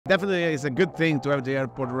Definitely it's a good thing to have the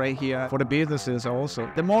airport right here for the businesses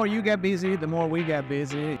also. The more you get busy, the more we get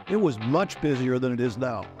busy. It was much busier than it is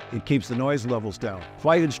now. It keeps the noise levels down.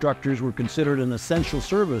 Flight instructors were considered an essential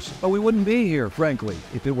service, but we wouldn't be here, frankly,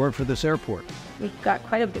 if it weren't for this airport. We got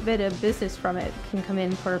quite a bit of business from it. Can come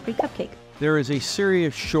in for a free cupcake. There is a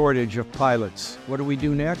serious shortage of pilots. What do we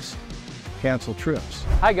do next? Cancel trips.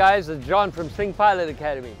 Hi guys, it's John from Sling Pilot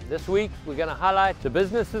Academy. This week we're going to highlight the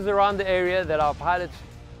businesses around the area that our pilots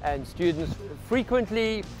and students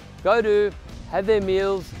frequently go to, have their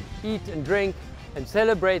meals, eat and drink, and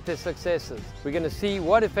celebrate their successes. We're going to see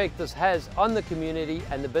what effect this has on the community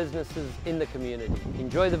and the businesses in the community.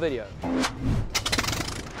 Enjoy the video.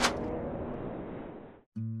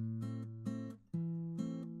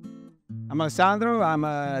 I'm Alessandro. I'm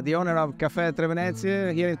the owner of Caffè Tre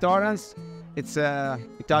Venezie here in Torrance. It's an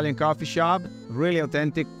Italian coffee shop, really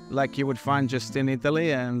authentic, like you would find just in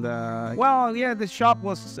Italy. And well, yeah, the shop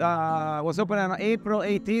was open on April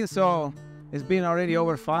 18th, so it's been already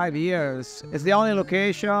over 5 years. It's the only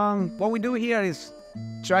location. What we do here is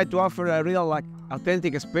try to offer a real, like,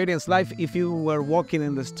 authentic experience, like if you were walking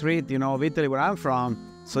in the street, you know, of Italy, where I'm from.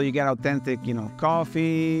 So you get authentic, you know,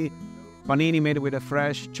 coffee, panini made with a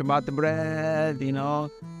fresh ciabatta bread, you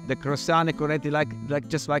know, the croissant decorated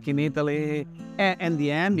just like in Italy, and the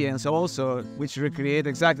ambience also, which recreate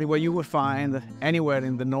exactly what you would find anywhere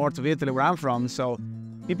in the north of Italy where I'm from. So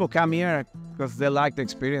people come here because they like the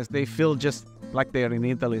experience. They feel just like they're in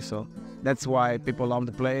Italy, so that's why people love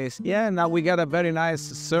the place. Yeah, now we got a very nice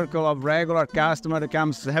circle of regular customer that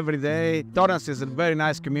comes every day. Torrance is a very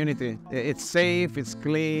nice community. It's safe, it's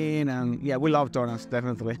clean, and yeah, we love Torrance,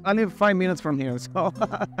 definitely. I live 5 minutes from here, so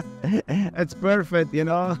it's perfect, you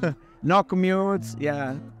know. No commutes,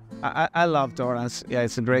 yeah. I love Torrance. Yeah,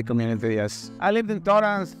 it's a great community, yes. I lived in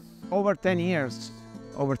Torrance over 10 years.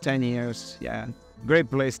 Over 10 years, yeah.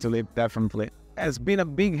 Great place to live, definitely. It's been a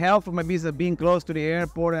big help for my business being close to the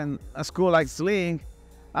airport, and a school like Sling.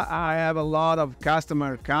 I have a lot of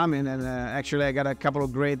customers coming, and actually I got a couple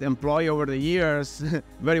of great employees over the years.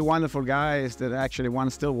 Very wonderful guys that actually want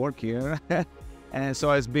to still work here. And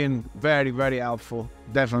so it's been very, very helpful,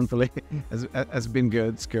 definitely. It's been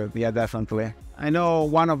good, it's good, yeah, definitely. I know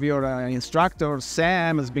one of your instructors,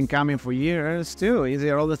 Sam, has been coming for years too. He's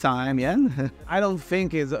here all the time, yeah? I don't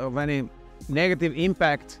think it's of any negative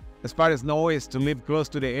impact as far as noise to live close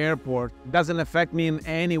to the airport. It doesn't affect me in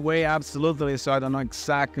any way, absolutely, so I don't know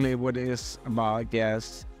exactly what it is about,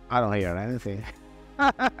 yes. I don't hear anything.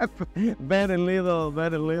 Very little,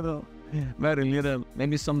 very little, very little.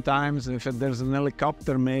 Maybe sometimes if there's an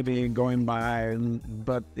helicopter maybe going by,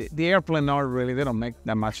 but the airplane, not really, they don't make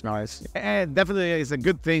that much noise. And definitely it's a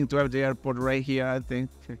good thing to have the airport right here, I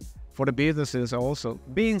think, for the businesses also.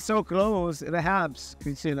 Being so close, it helps,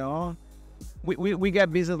 you know. We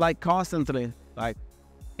get business like constantly, like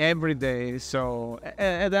every day. So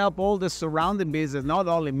it helps all the surrounding business, not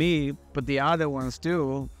only me, but the other ones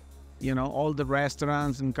too. You know, all the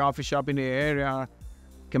restaurants and coffee shop in the area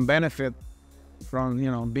can benefit from, you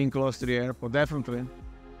know, being close to the airport, definitely.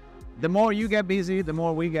 The more you get busy, the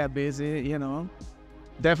more we get busy, you know,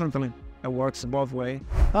 definitely. It works both ways.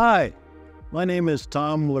 Hi, my name is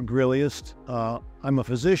Tom Lagrilius. I'm a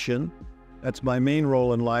physician. That's my main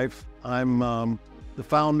role in life. I'm the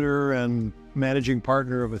founder and managing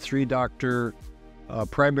partner of a 3-doctor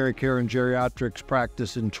primary care and geriatrics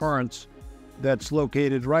practice in Torrance that's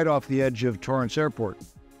located right off the edge of Torrance Airport.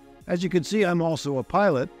 As you can see, I'm also a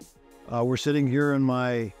pilot. We're sitting here in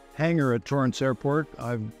my hangar at Torrance Airport.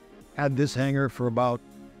 I've had this hangar for about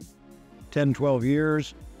 10, 12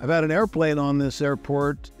 years. I've had an airplane on this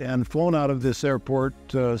airport and flown out of this airport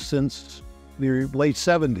since the late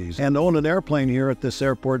 70s, and owned an airplane here at this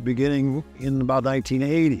airport beginning in about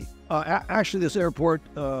 1980. Actually, this airport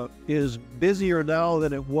is busier now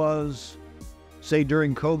than it was, say,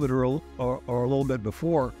 during COVID or a little bit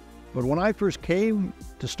before. But when I first came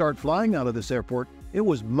to start flying out of this airport, it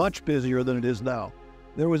was much busier than it is now.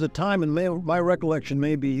 There was a time, and my recollection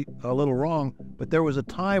may be a little wrong, but there was a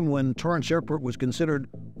time when Torrance Airport was considered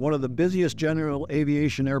one of the busiest general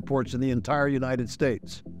aviation airports in the entire United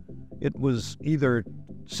States. It was either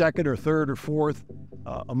second or third or fourth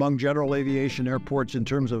among general aviation airports in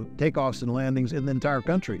terms of takeoffs and landings in the entire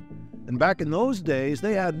country. And back in those days,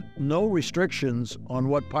 they had no restrictions on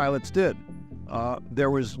what pilots did. There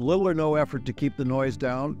was little or no effort to keep the noise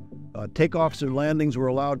down. Takeoffs and landings were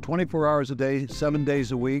allowed 24 hours a day, 7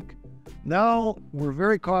 days a week. Now, we're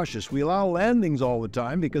very cautious. We allow landings all the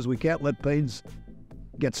time because we can't let planes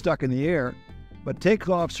get stuck in the air. But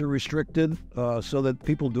takeoffs are restricted so that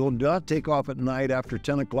people do not take off at night after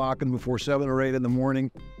 10 o'clock and before 7 or 8 in the morning.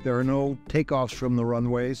 There are no takeoffs from the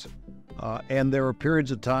runways. And there are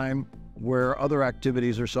periods of time where other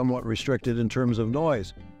activities are somewhat restricted in terms of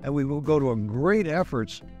noise. And we will go to a great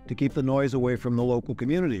efforts to keep the noise away from the local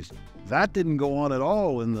communities. That didn't go on at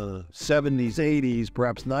all in the 70s, 80s,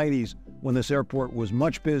 perhaps 90s, when this airport was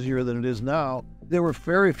much busier than it is now. There were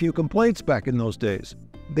very few complaints back in those days.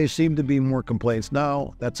 There seem to be more complaints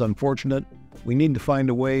now. That's unfortunate. We need to find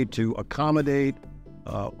a way to accommodate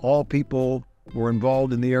all people who are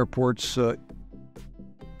involved in the airport's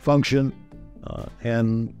function,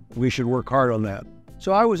 and we should work hard on that.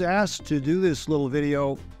 So I was asked to do this little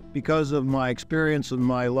video because of my experience and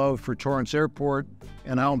my love for Torrance Airport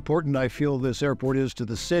and how important I feel this airport is to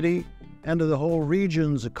the city and to the whole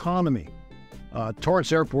region's economy.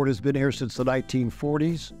 Torrance Airport has been here since the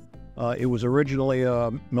 1940s. It was originally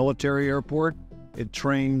a military airport. It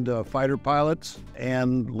trained fighter pilots,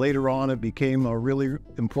 and later on it became a really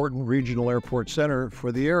important regional airport center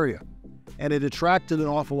for the area. And it attracted an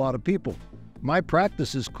awful lot of people. My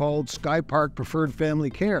practice is called Sky Park Preferred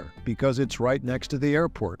Family Care because it's right next to the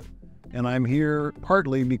airport. And I'm here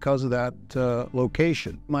partly because of that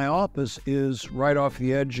location. My office is right off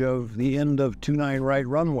the edge of the end of 29 right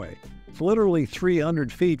runway. It's literally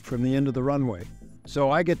 300 feet from the end of the runway.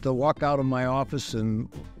 So I get to walk out of my office and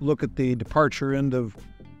look at the departure end of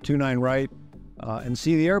 29 right and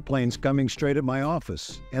see the airplanes coming straight at my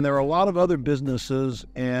office. And there are a lot of other businesses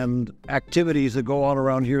and activities that go on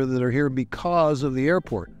around here that are here because of the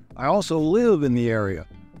airport. I also live in the area.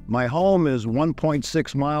 My home is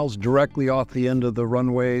 1.6 miles directly off the end of the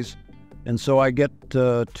runways, and so I get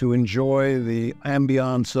to enjoy the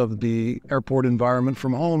ambiance of the airport environment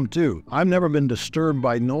from home too. I've never been disturbed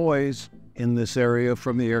by noise in this area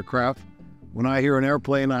from the aircraft. When I hear an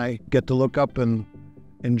airplane, I get to look up and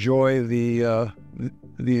enjoy the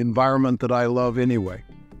environment that I love anyway.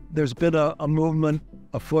 There's been a movement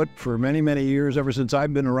afoot for many, many years, ever since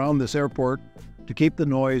I've been around this airport, to keep the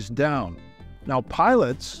noise down. Now,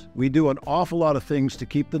 pilots, we do an awful lot of things to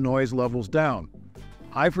keep the noise levels down.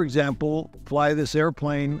 I, for example, fly this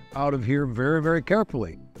airplane out of here very, very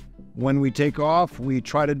carefully. When we take off, we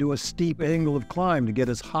try to do a steep angle of climb to get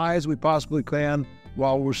as high as we possibly can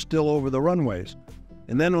while we're still over the runways.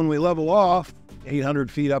 And then when we level off, 800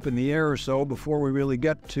 feet up in the air or so, before we really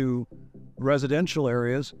get to residential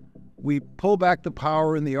areas, we pull back the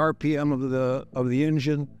power and the RPM of the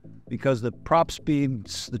engine, because the prop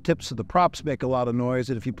speeds, the tips of the props make a lot of noise,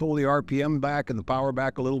 and if you pull the RPM back and the power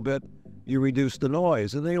back a little bit, you reduce the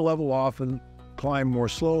noise, and they level off and climb more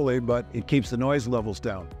slowly, but it keeps the noise levels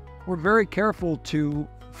down. We're very careful to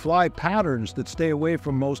fly patterns that stay away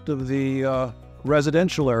from most of the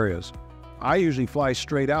residential areas. I usually fly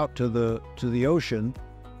straight out to the ocean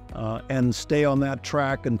and stay on that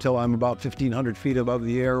track until I'm about 1,500 feet above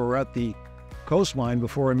the air or at the coastline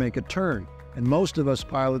before I make a turn. And most of us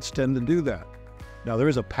pilots tend to do that. Now, there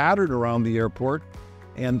is a pattern around the airport,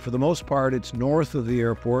 and for the most part, it's north of the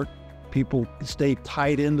airport. People stay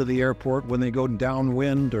tight into the airport when they go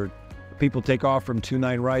downwind, or people take off from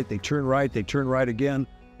 29 right, they turn right again,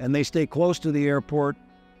 and they stay close to the airport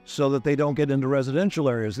so that they don't get into residential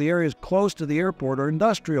areas. The areas close to the airport are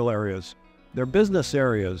industrial areas. They're business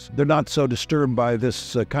areas. They're not so disturbed by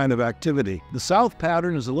this kind of activity. The south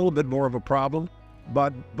pattern is a little bit more of a problem,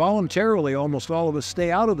 but voluntarily almost all of us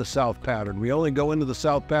stay out of the south pattern. We only go into the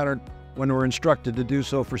south pattern when we're instructed to do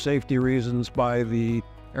so for safety reasons by the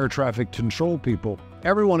air traffic control people.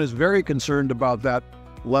 Everyone is very concerned about that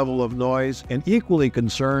level of noise and equally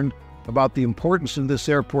concerned about the importance of this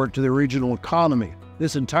airport to the regional economy.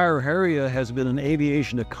 This entire area has been an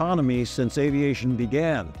aviation economy since aviation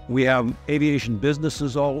began. We have aviation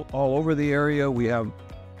businesses all over the area. We have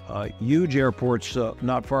huge airports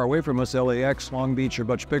not far away from us. LAX, Long Beach are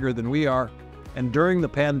much bigger than we are. And during the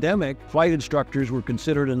pandemic, flight instructors were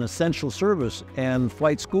considered an essential service, and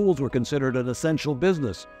flight schools were considered an essential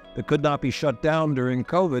business that could not be shut down during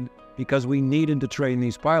COVID because we needed to train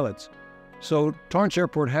these pilots. So Torrance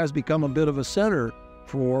Airport has become a bit of a center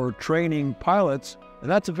for training pilots, and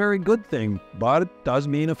that's a very good thing, but it does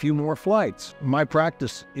mean a few more flights. My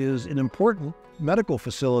practice is an important medical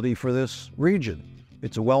facility for this region.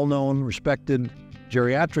 It's a well-known, respected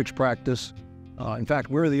geriatrics practice. In fact,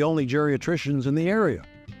 we're the only geriatricians in the area.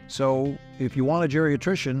 So if you want a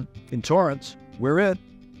geriatrician in Torrance, we're it,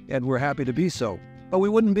 and we're happy to be so. But we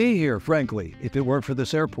wouldn't be here, frankly, if it weren't for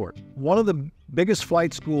this airport. One of the biggest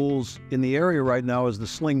flight schools in the area right now is the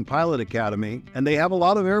Sling Pilot Academy, and they have a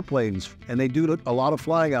lot of airplanes, and they do a lot of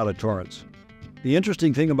flying out of Torrance. The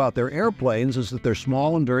interesting thing about their airplanes is that they're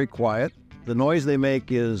small and very quiet. The noise they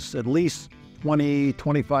make is at least 20,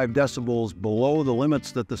 25 decibels below the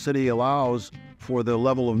limits that the city allows for the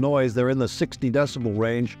level of noise. They're in the 60 decibel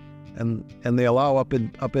range, and they allow up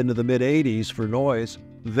into the mid-80s for noise.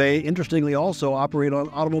 They, interestingly, also operate on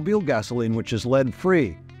automobile gasoline, which is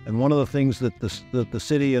lead-free. And one of the things that the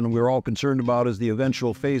city and we're all concerned about is the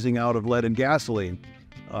eventual phasing out of lead in gasoline.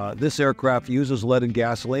 This aircraft uses lead in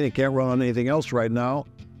gasoline. It can't run on anything else right now.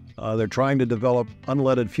 They're trying to develop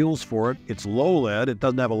unleaded fuels for it. It's low lead. It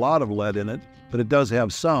doesn't have a lot of lead in it, but it does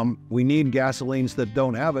have some. We need gasolines that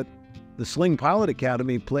don't have it. The Sling Pilot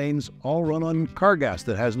Academy planes all run on car gas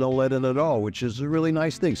that has no lead in it at all, which is a really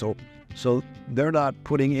nice thing. So they're not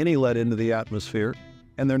putting any lead into the atmosphere,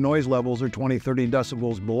 and their noise levels are 20, 30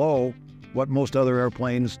 decibels below what most other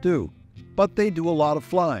airplanes do. But they do a lot of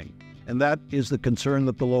flying, and that is the concern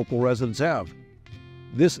that the local residents have.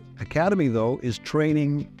 This academy, though, is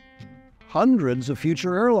training hundreds of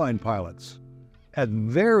future airline pilots at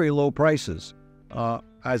very low prices.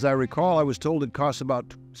 As I recall, I was told it costs about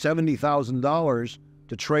 $70,000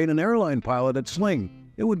 to train an airline pilot at Sling.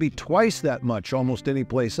 It would be twice that much almost any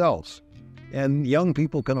place else. And young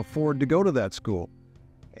people can afford to go to that school.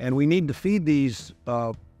 And we need to feed these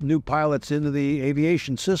new pilots into the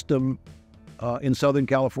aviation system in Southern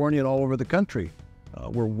California and all over the country.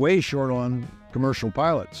 We're way short on commercial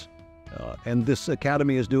pilots. And this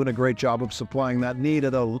academy is doing a great job of supplying that need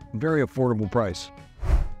at a very affordable price.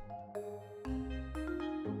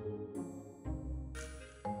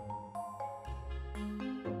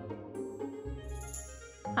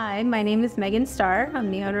 Hi, my name is Megan Starr.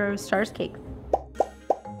 I'm the owner of Star's Cake.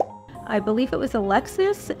 I believe it was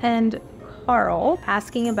Alexis and Carl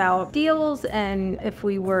asking about deals and if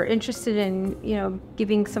we were interested in,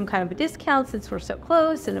 giving some kind of a discount since we're so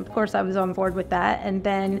close. And of course I was on board with that. And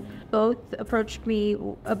then both approached me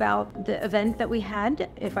about the event that we had.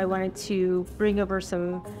 If I wanted to bring over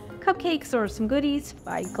some cupcakes or some goodies,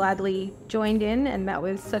 I gladly joined in, and that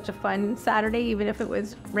was such a fun Saturday, even if it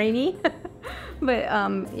was rainy. But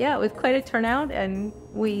yeah, it was quite a turnout, and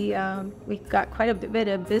we got quite a bit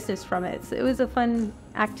of business from it. So it was a fun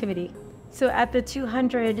activity. So at the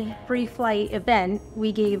 200 free flight event,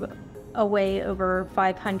 we gave away over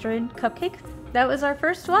 500 cupcakes. That was our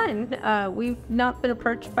first one. We've not been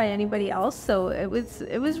approached by anybody else, so it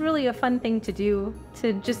was really a fun thing to do,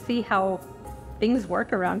 to just see how things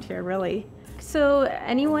work around here, really. So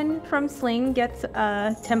anyone from Sling gets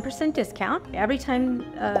a 10% discount. Every time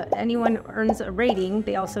anyone earns a rating,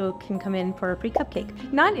 they also can come in for a free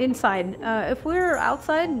cupcake. Not inside. If we're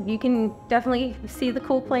outside, you can definitely see the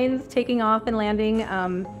cool planes taking off and landing,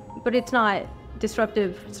 but it's not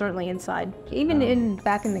disruptive, certainly inside. Even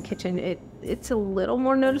back in the kitchen, it's a little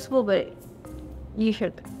more noticeable, but you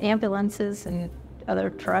hear ambulances and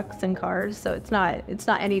other trucks and cars, so it's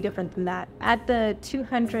not any different than that. At the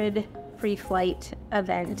 200 free flight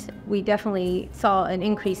event, we definitely saw an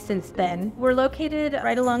increase since then. We're located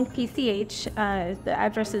right along PCH. The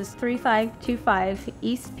address is 3525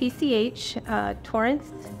 East PCH,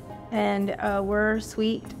 Torrance, and we're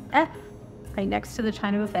Suite F, right next to the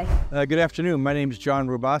China Buffet. Good afternoon. My name is John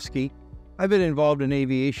Rubaski. I've been involved in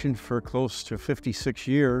aviation for close to 56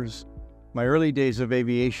 years. My early days of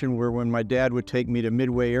aviation were when my dad would take me to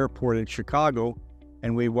Midway Airport in Chicago,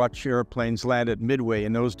 and we watched airplanes land at Midway.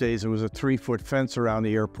 In those days, it was a 3-foot fence around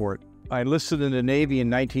the airport. I enlisted in the Navy in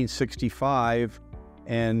 1965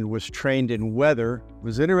 and was trained in weather.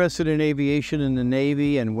 Was interested in aviation in the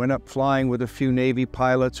Navy and went up flying with a few Navy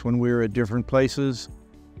pilots when we were at different places.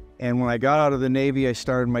 And when I got out of the Navy, I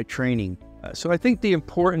started my training. So I think the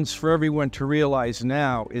importance for everyone to realize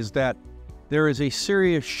now is that there is a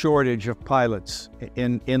serious shortage of pilots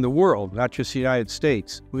in the world, not just the United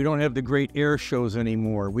States. We don't have the great air shows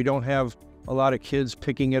anymore. We don't have a lot of kids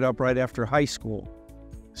picking it up right after high school.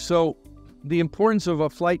 So the importance of a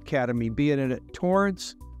flight academy, be it at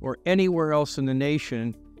Torrance or anywhere else in the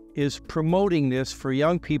nation, is promoting this for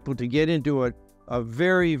young people to get into a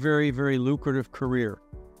very, very, very lucrative career.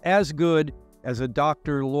 As good as a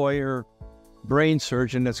doctor, lawyer, brain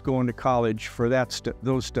surgeon that's going to college for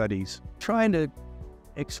those studies. Trying to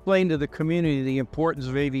explain to the community the importance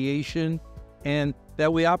of aviation and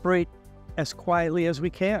that we operate as quietly as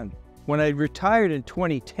we can. When I retired in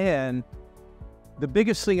 2010, the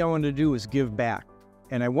biggest thing I wanted to do was give back.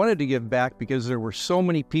 And I wanted to give back because there were so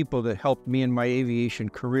many people that helped me in my aviation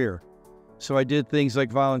career. So I did things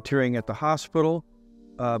like volunteering at the hospital,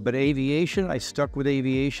 but aviation, I stuck with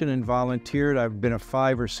aviation and volunteered. I've been a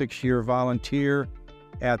 5 or 6 year volunteer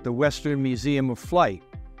at the Western Museum of Flight.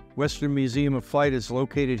 Western Museum of Flight is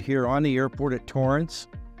located here on the airport at Torrance.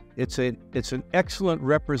 It's an excellent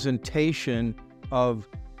representation of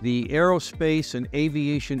the aerospace and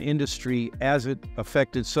aviation industry as it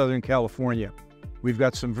affected Southern California. We've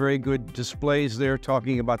got some very good displays there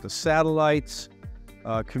talking about the satellites,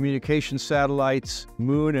 communication satellites,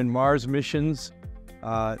 moon and Mars missions,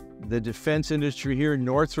 the defense industry here,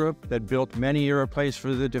 Northrop, that built many airplanes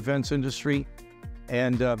for the defense industry.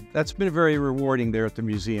 And that's been very rewarding there at the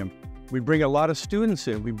museum. We bring a lot of students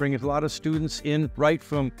in. We bring a lot of students in right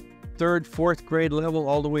from 3rd, 4th grade level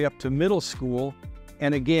all the way up to middle school.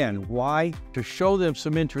 And again, why? To show them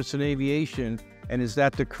some interest in aviation, and is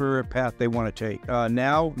that the career path they want to take?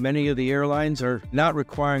 Now, many of the airlines are not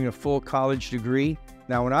requiring a full college degree.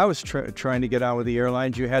 Now, when I was trying to get out with the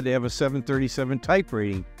airlines, you had to have a 737 type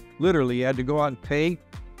rating. Literally, you had to go out and pay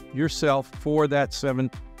yourself for that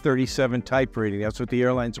 737 type rating. That's what the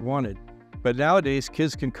airlines wanted. But nowadays,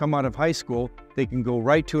 kids can come out of high school, they can go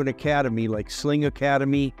right to an academy like Sling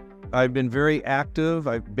Academy. I've been very active.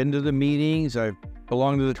 I've been to the meetings. I've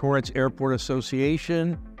belonged to the Torrance Airport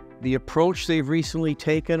Association. The approach they've recently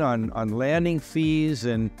taken on landing fees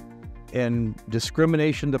and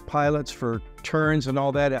discrimination to pilots for turns and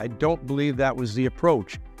all that, I don't believe that was the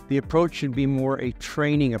approach. The approach should be more a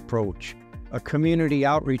training approach, a community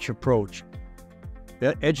outreach approach.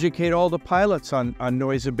 Educate all the pilots on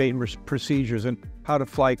noise abatement procedures and how to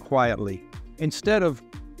fly quietly, instead of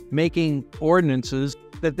making ordinances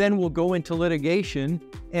that then will go into litigation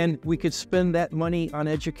and we could spend that money on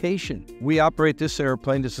education. We operate this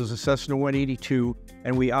airplane, this is a Cessna 182,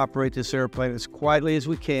 and we operate this airplane as quietly as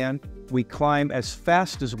we can. We climb as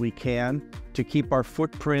fast as we can to keep our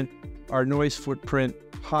footprint, our noise footprint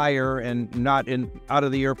higher and not out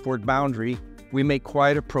of the airport boundary. We make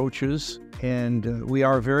quiet approaches, and we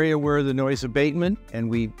are very aware of the noise abatement, and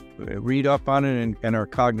we read up on it and are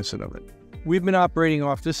cognizant of it. We've been operating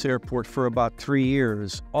off this airport for about 3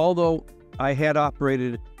 years, although I had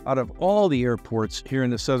operated out of all the airports here in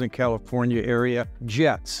the Southern California area,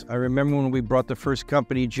 jets. I remember when we brought the first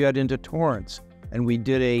company jet into Torrance, and we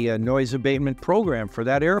did a noise abatement program for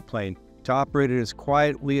that airplane to operate it as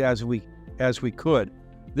quietly as we could.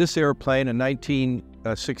 This airplane, a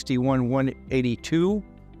 1961 182,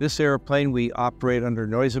 this airplane we operate under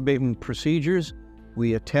noise abatement procedures.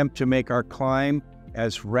 We attempt to make our climb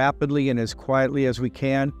as rapidly and as quietly as we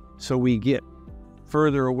can so we get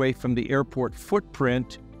further away from the airport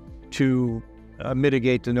footprint to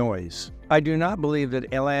mitigate the noise. I do not believe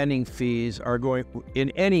that landing fees are going in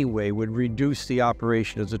any way would reduce the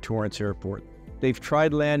operation of the Torrance Airport. They've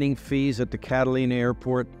tried landing fees at the Catalina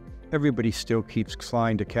Airport. Everybody still keeps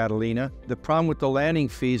flying to Catalina. The problem with the landing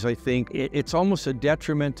fees, I think, it's almost a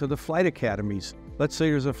detriment to the flight academies. Let's say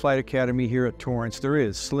there's a flight academy here at Torrance. There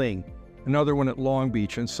is, Sling. Another one at Long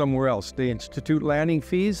Beach and somewhere else. They institute landing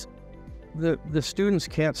fees. The students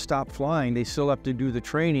can't stop flying. They still have to do the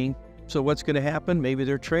training. So what's going to happen? Maybe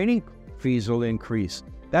their training fees will increase.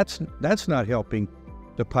 That's not helping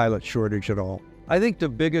the pilot shortage at all. I think the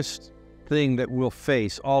biggest thing that we'll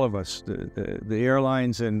face, all of us, the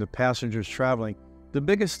airlines and the passengers traveling, the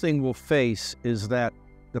biggest thing we'll face is that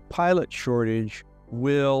the pilot shortage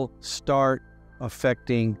will start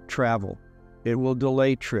affecting travel. It will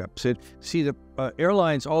delay trips. The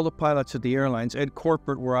airlines, all the pilots at the airlines, and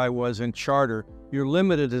corporate where I was in charter, you're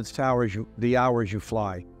limited to the hours you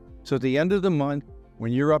fly. So at the end of the month,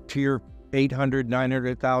 when you're up to your 800,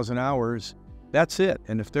 900,000 hours, that's it.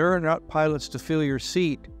 And if there are not pilots to fill your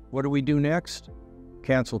seat, what do we do next?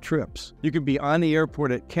 Cancel trips. You could be on the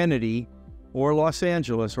airport at Kennedy or Los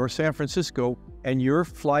Angeles or San Francisco, and your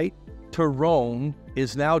flight to Rome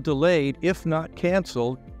is now delayed, if not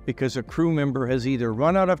canceled, because a crew member has either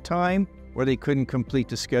run out of time or they couldn't complete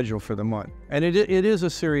the schedule for the month. And it is a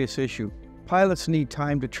serious issue. Pilots need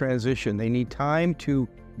time to transition. They need time to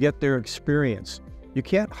get their experience. You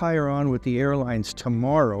can't hire on with the airlines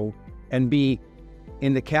tomorrow and be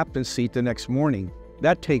in the captain's seat the next morning.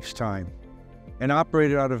 That takes time. And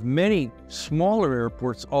operated out of many smaller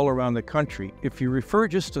airports all around the country. If you refer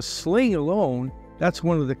just to Sling alone, that's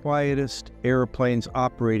one of the quietest airplanes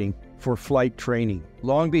operating for flight training.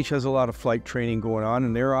 Long Beach has a lot of flight training going on,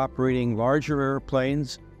 and they're operating larger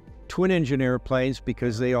airplanes, twin-engine airplanes,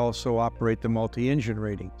 because they also operate the multi-engine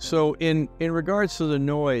rating. So in regards to the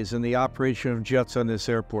noise and the operation of jets on this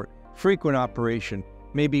airport, frequent operation,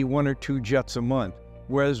 maybe 1 or 2 jets a month.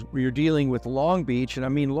 Whereas you're dealing with Long Beach, and I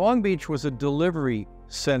mean, Long Beach was a delivery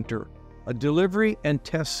center, a delivery and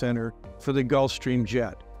test center for the Gulfstream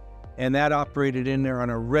jet. And that operated in there on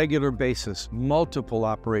a regular basis, multiple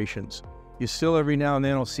operations. You still every now and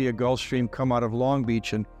then will see a Gulfstream come out of Long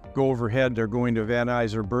Beach and go overhead. They're going to Van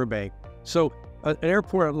Nuys or Burbank. So an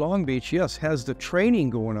airport at Long Beach, yes, has the training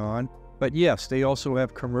going on, but yes, they also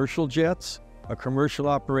have commercial jets, a commercial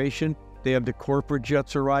operation. They have the corporate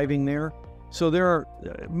jets arriving there. So there are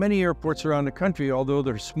many airports around the country, although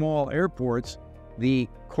they're small airports, the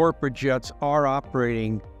corporate jets are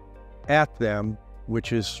operating at them,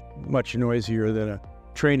 which is much noisier than a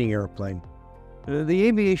training airplane. The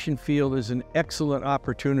aviation field is an excellent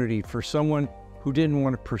opportunity for someone who didn't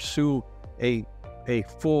want to pursue a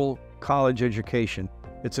full college education.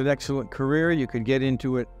 It's an excellent career. You could get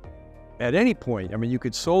into it at any point. I mean, you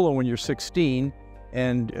could solo when you're 16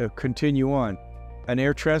 and continue on. An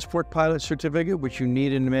air transport pilot certificate, which you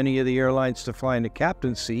need in many of the airlines to fly in the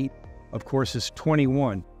captain's seat, of course, is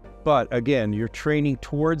 21. But again, you're training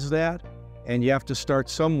towards that, and you have to start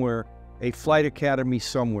somewhere, a flight academy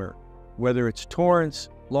somewhere, whether it's Torrance,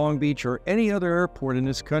 Long Beach, or any other airport in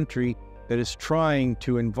this country that is trying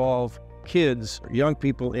to involve kids, young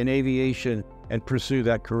people in aviation and pursue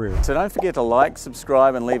that career. So don't forget to like,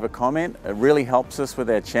 subscribe, and leave a comment. It really helps us with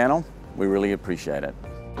our channel. We really appreciate it.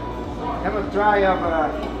 Have a try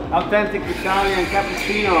of authentic Italian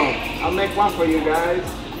cappuccino. I'll make one for you guys.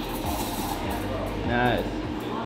 Nice.